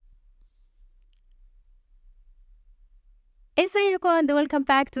ازيكم and welcome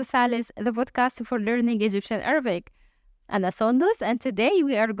back to Salis, the podcast for learning Egyptian Arabic. I'm Sondus, and today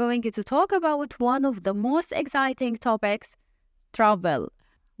we are going to talk about one of the most exciting topics, travel.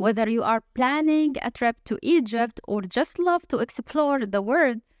 Whether you are planning a trip to Egypt or just love to explore the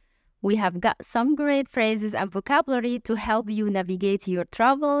world, we have got some great phrases and vocabulary to help you navigate your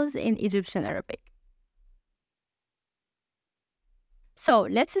travels in Egyptian Arabic. So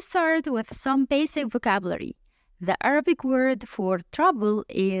let's start with some basic vocabulary. The Arabic word for travel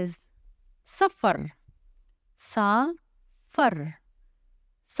is safar. Safar.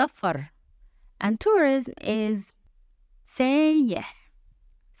 Safar. And tourism is سايح.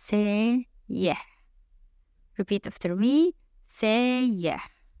 سايح. Repeat after me.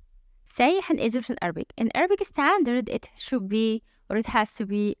 سايح. سايح in Egyptian Arabic. In Arabic standard, it should be, or it has to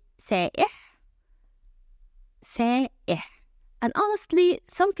be سائح. سائح. And honestly,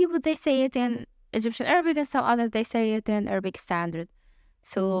 some people, they say it in Egyptian Arabic and some others, they say it in Arabic standard.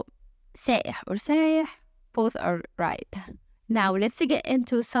 So, سائح or سايح, both are right. Now, let's get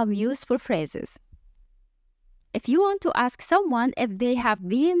into some useful phrases. If you want to ask someone if they have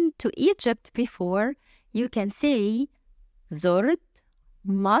been to Egypt before, you can say زرت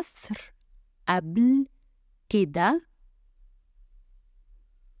مصر قبل كده.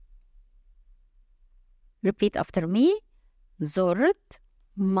 Repeat after me. زرت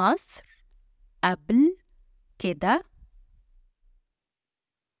مصر قبل كده.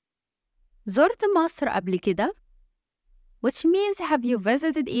 زرت مصر قبل كده, which means have you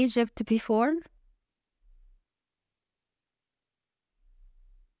visited Egypt before?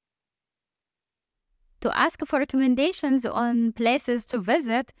 To ask for recommendations on places to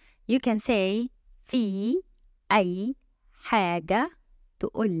visit, you can say في أي حاجة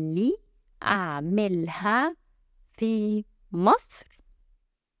تقولي أعملها في مصر.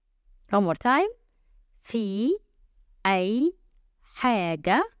 One more time. في أي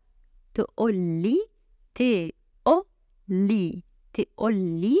حاجة تقولي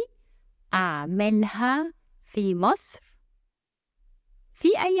أعملها في مصر. في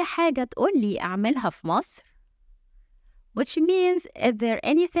أي حاجة تقولي أعملها في مصر, which means, is there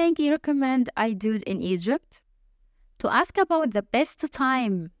anything you recommend I do in Egypt? To ask about the best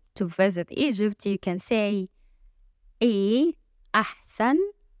time to visit Egypt, you can say إيه أحسن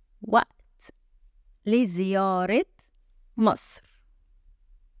وقت لزيارة مصر.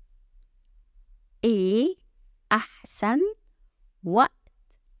 إيه أحسن وقت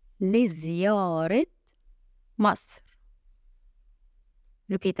لزيارة مصر.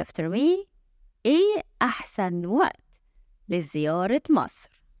 Repeat after me. إيه أحسن وقت لزيارة مصر.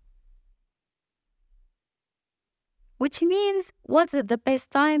 Which means, what's the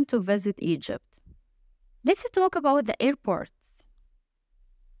best time to visit Egypt? Let's talk about the airports.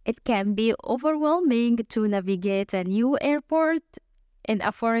 It can be overwhelming to navigate a new airport in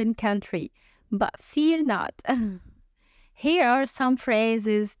a foreign country, but fear not. Here are some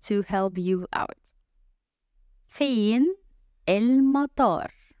phrases to help you out. فين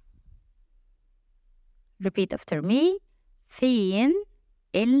المطار. Repeat after me. فين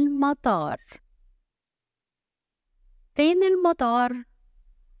المطار. فين المطار,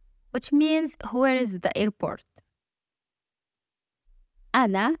 which means where is the airport.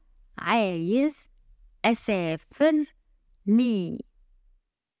 أنا عايز أسافر لي.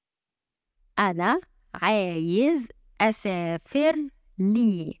 أنا عايز أسافر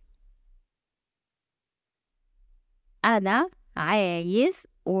لي. أنا عايز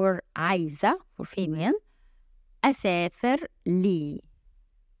or عايزة for female أسافر لي.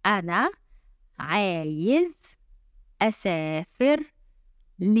 أنا عايز أسافر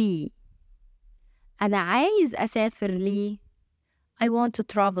لي. أنا عايز أسافر لي. I want to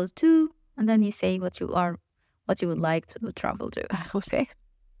travel to, and then you say what you would like to travel to. Okay?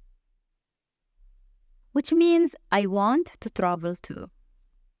 Which means I want to travel to.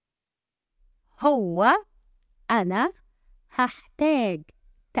 هو أنا هحتاج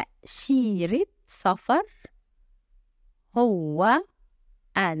تأشيرة سفر. هو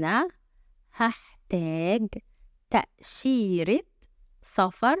أنا هحتاج تأشيرة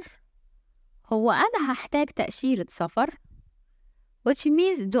سفر. هو أنا هحتاج تأشيرة سفر, which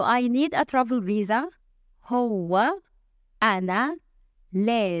means do I need a travel visa? هو أنا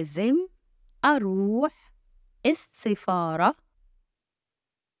لازم أروح السفارة.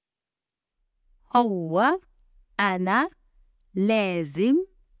 هو أنا لازم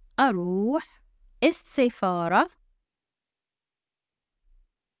أروح السفارة.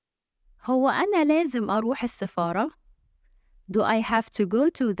 هو أنا لازم أروح السفارة. Do I have to go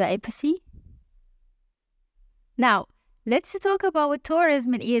to the embassy? Now, let's talk about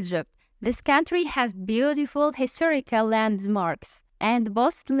tourism in Egypt. This country has beautiful historical landmarks and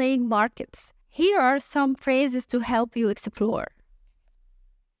bustling markets. Here are some phrases to help you explore.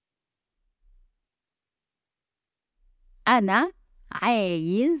 أنا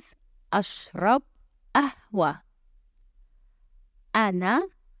عايز أشرب قهوة. أنا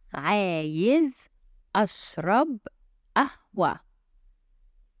عايز أشرب قهوة.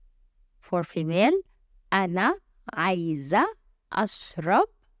 For female, أنا عايزة أشرب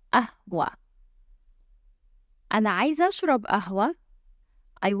قهوة. أنا عايزة أشرب قهوة.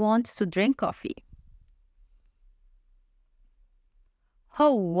 I want to drink coffee.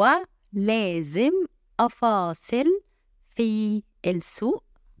 هو لازم أفاصل في السوق.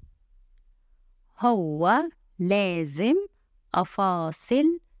 هو لازم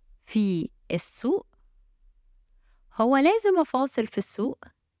أفاصل في السوق. هو لازم أفاصل في السوق.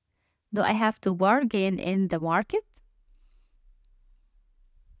 Do I have to bargain in the market?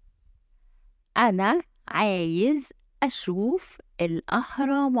 أنا عايز أشوف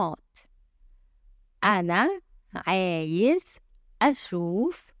الأهرامات. أنا عايز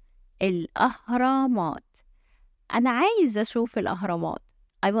أشوف الأهرامات. أنا عايز أشوف الأهرامات.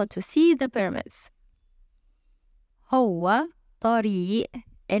 I want to see the pyramids. هو طريق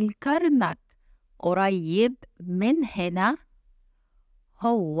الكرنك قريب من هنا.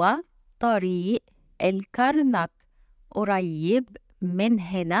 هو طريق الكرنك قريب من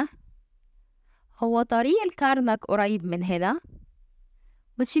هنا. هو طريق الكرنك قريب من هنا.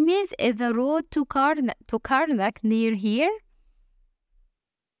 Which means is the road to Karnak near here?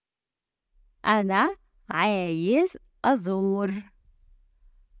 أنا عايز أزور.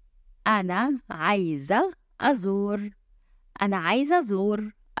 أنا عايزة أزور. أنا عايزة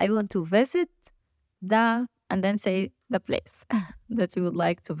أزور. I want to visit the and then say the place that you would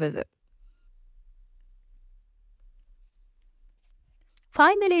like to visit.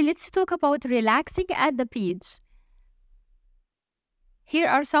 Finally, let's talk about relaxing at the beach. Here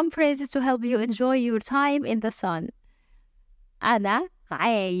are some phrases to help you enjoy your time in the sun. أنا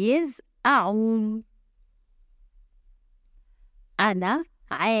عايز أعوم. أنا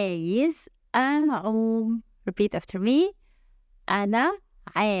عايز أعوم. Repeat after me. أنا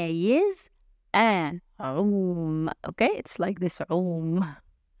عايز أعوم. Okay, it's like this عوم.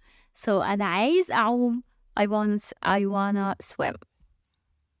 So أنا عايز أعوم. I wanna swim.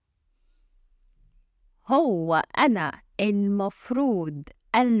 هو أنا المفروض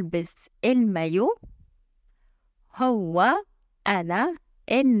ألبس المايو. هو أنا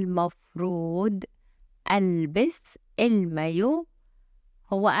المفروض ألبس المايو.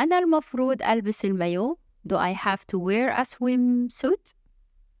 هو أنا المفروض ألبس المايو. Do I have to wear a swimsuit?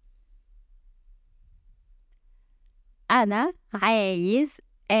 أنا عايز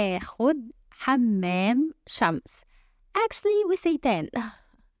آخد حمام شمس. Actually, we say tan.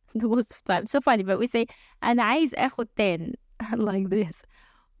 The most of the time. So funny, but we say أنا عايز آخد tan. Like this.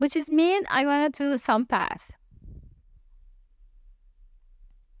 Which is mean I want to do some bath.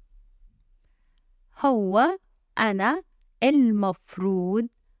 هو أنا المفروض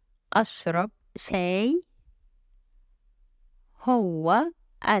أشرب شاي. هو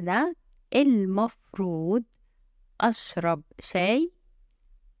أنا المفروض أشرب شاي.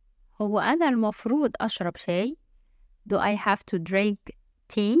 هو أنا المفروض أشرب شاي. Do I have to drink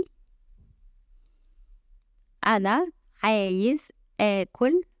tea? أنا عايز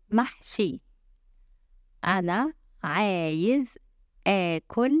آكل محشي. أنا عايز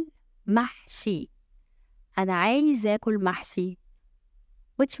آكل محشي. أنا عايز آكل محشي.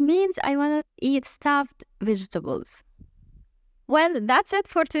 Which means I want to eat stuffed vegetables. Well, that's it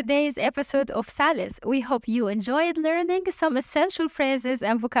for today's episode of Salis. We hope you enjoyed learning some essential phrases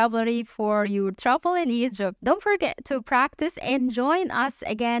and vocabulary for your travel in Egypt. Don't forget to practice and join us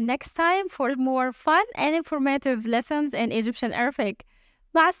again next time for more fun and informative lessons in Egyptian Arabic.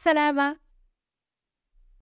 مع السلامة.